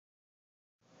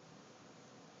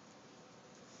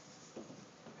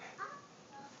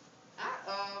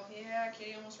Yeah,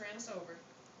 Kitty almost ran us over.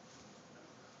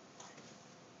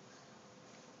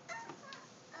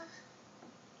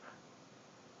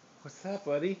 What's that,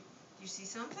 buddy? You see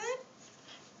something?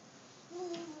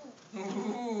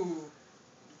 Ooh.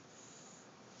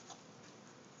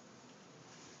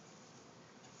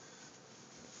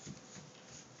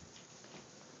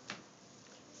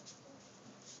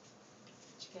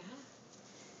 What you got?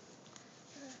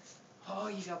 Oh,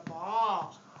 you got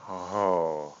ball.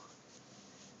 Oh.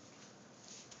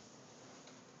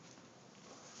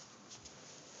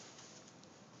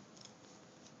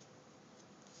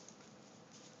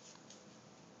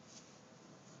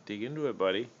 Dig into it,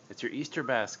 buddy. It's your Easter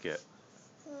basket.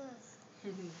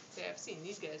 See, I've seen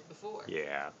these guys before.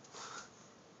 Yeah.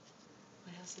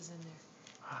 What else is in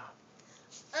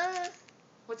there?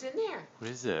 What's in there? What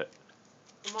is it?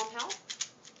 Will Mom help?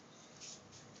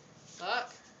 Look.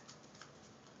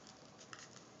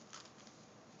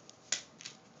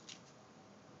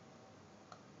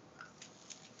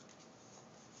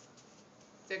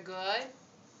 Is it good?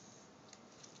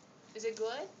 Is it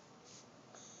good?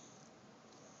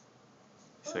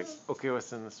 He's like, okay,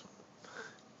 what's in this one?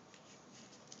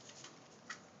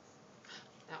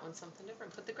 That one's something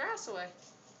different. Put the grass away.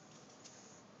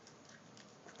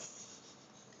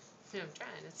 I'm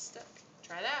trying. It's stuck.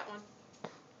 Try that one.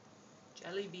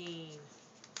 Jelly bean.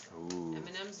 Ooh.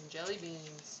 M&M's and jelly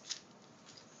beans.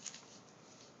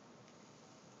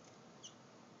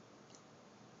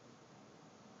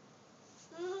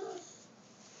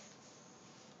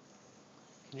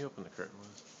 Can you open the curtain,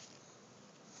 Liz?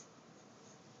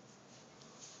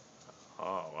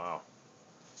 Oh, wow.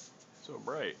 So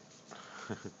bright.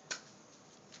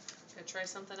 Gotta try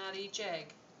something out of each egg.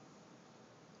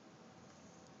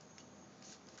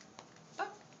 Oh.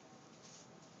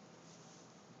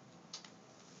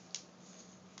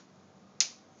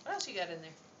 What else you got in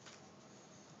there?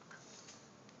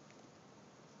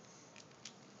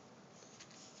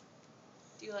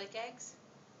 Do you like eggs?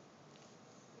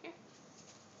 Here.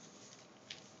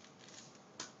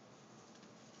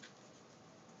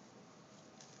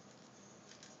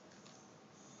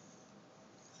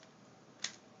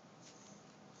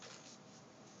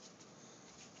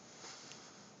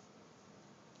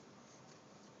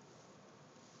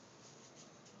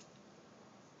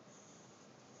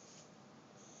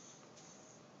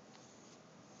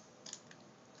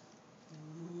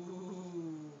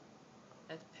 Ooh.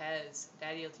 That's Pez.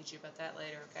 Daddy will teach you about that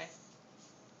later, okay?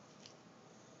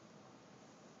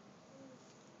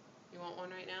 You want one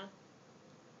right now?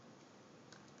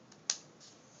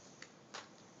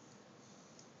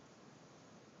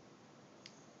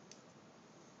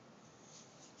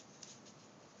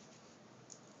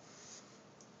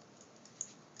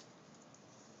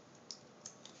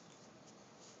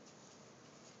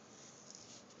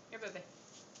 Here, baby.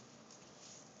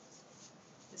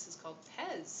 This is called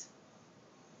Pez.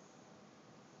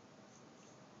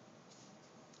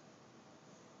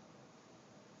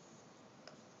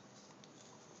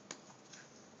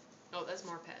 Oh, that's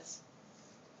more Pez.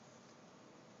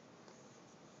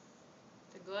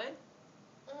 They're good?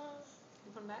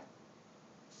 You put them back?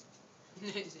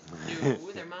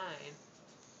 No, they're mine.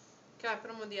 Can I put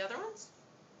them with the other ones?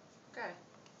 Okay.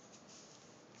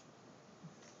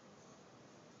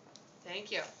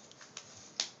 Thank you.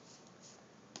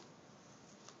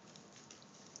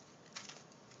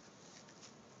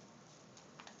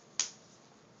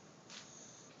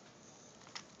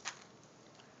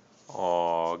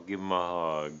 Aw, give him a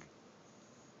hug.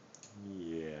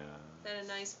 Yeah. Is that a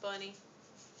nice bunny?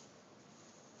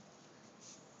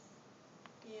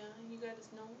 Yeah, you got his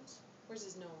nose? Where's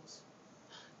his nose?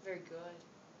 Very good.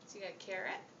 So you got a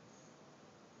carrot?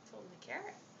 He's holding the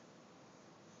carrot.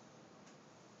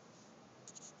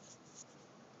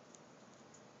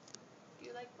 Do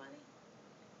you like bunny?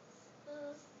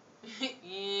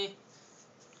 Yeah.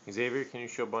 Xavier, can you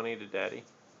show Bunny to Daddy?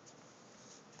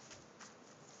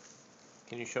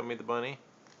 Can you show me the bunny?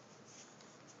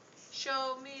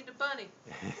 Show me the bunny.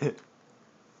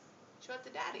 Show it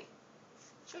to Daddy.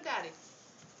 Show Daddy.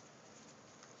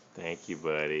 Thank you,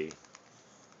 buddy.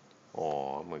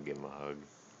 Aw, I'm gonna give him a hug.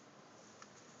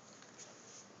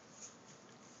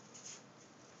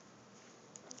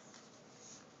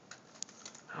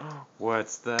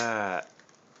 What's that?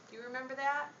 Do you remember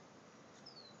that?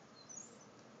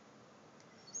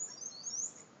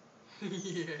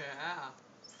 Yeah.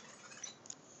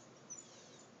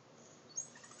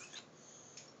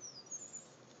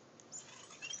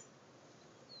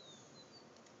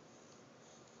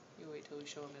 You wait till we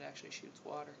show him it actually shoots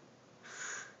water.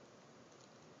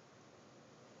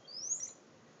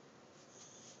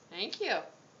 Thank you.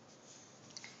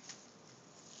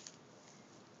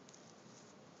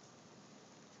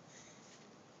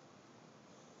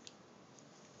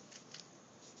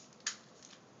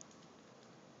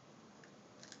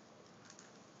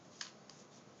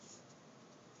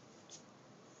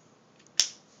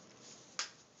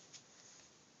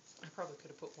 probably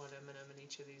could have put one M&M in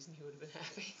each of these and he would have been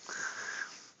happy.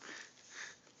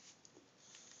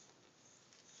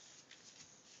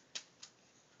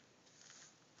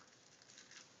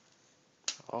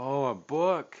 Oh, a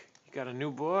book. You got a new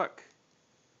book.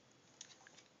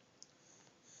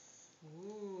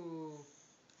 Ooh.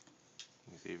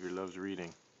 Xavier loves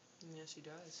reading. Yes, he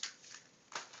does.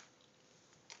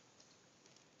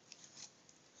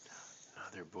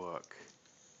 Another book.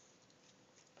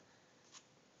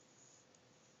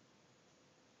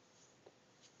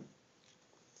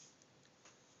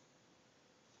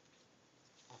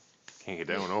 Can't get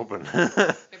that one open. Hey,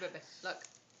 baby, look.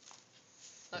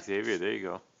 Look. Xavier, there you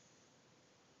go.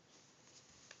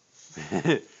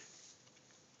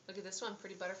 Look at this one,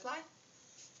 pretty butterfly.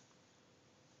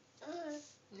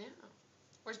 Yeah.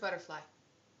 Where's butterfly? Do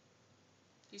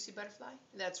you see butterfly?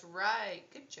 That's right.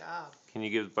 Good job. Can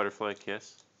you give the butterfly a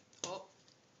kiss? Oh.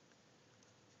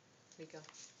 There you go.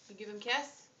 You give him a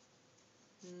kiss?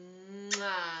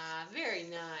 Mwah. Very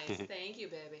nice. Thank you,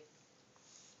 baby.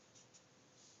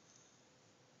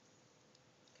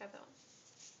 Got that one.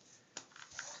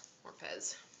 More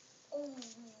Pez.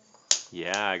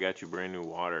 Yeah, I got you brand new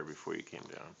water before you came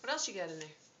down. What else you got in there?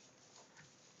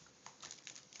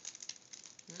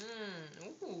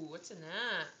 Ooh, what's in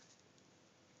that?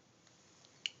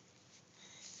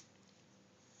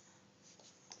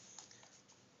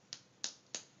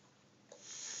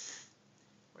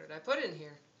 What did I put in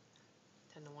here?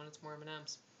 10 to 1, it's more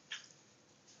M&Ms.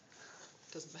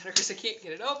 Doesn't matter because I can't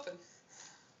get it open.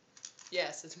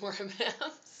 Yes, it's more M&Ms.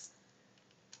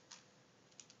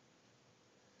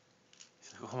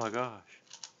 He's like, oh my gosh.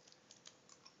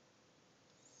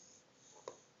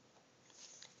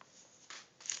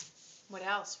 What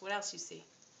else? What else you see?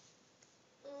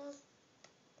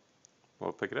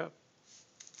 Well, pick it up.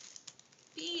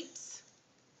 Beeps.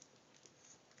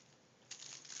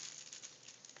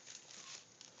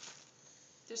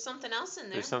 There's something else in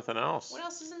there. There's something else. What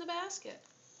else is in the basket?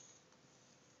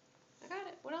 I got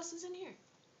it. What else is in here?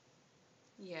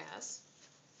 Yes.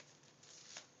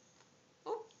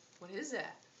 Oh, what is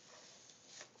that?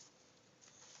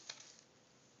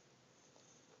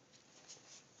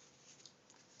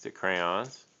 Is it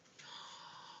crayons?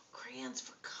 Crayons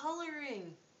for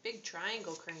coloring. Big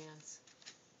triangle crayons.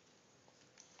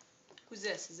 Who's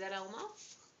this? Is that Elmo?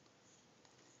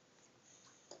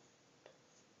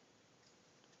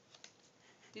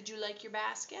 Did you like your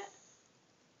basket?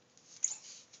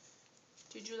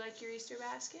 Did you like your Easter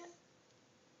basket?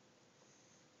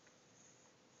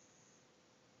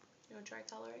 You want to try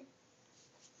coloring?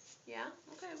 Yeah?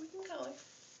 Okay, we can color.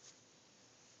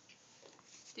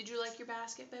 Did you like your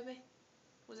basket, baby?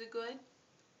 Was it good?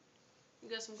 You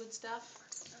got some good stuff?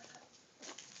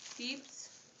 Peeps?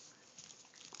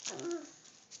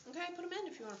 Okay, put them in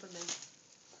if you want to put them in.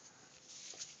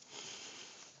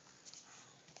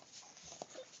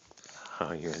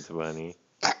 Oh, you're into bunny.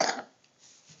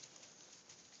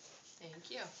 Thank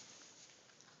you.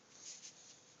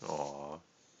 Aw,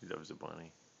 he loves a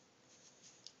bunny.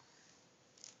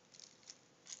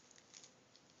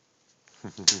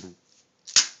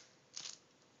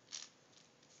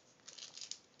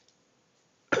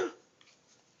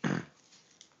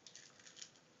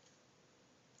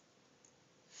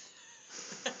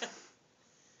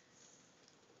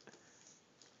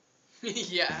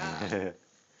 Yeah.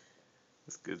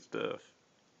 That's good stuff.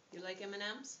 You like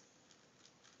M&Ms?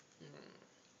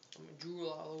 I'm going to drool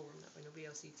all over them. That way nobody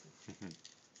else eats them.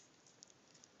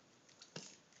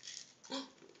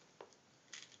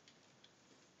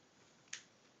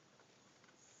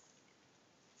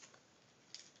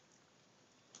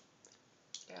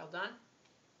 Okay, all done?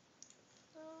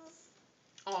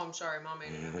 Oh, I'm sorry. Mom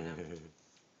ate an M&M.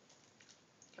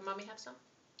 Can Mommy have some?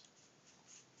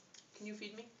 Can you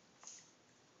feed me?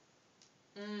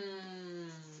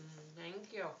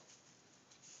 Thank you.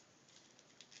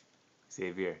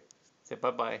 Xavier, say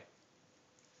bye-bye.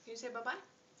 Can you say bye-bye?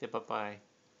 Say bye-bye.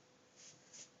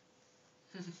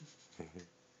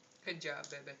 Good job,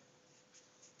 baby.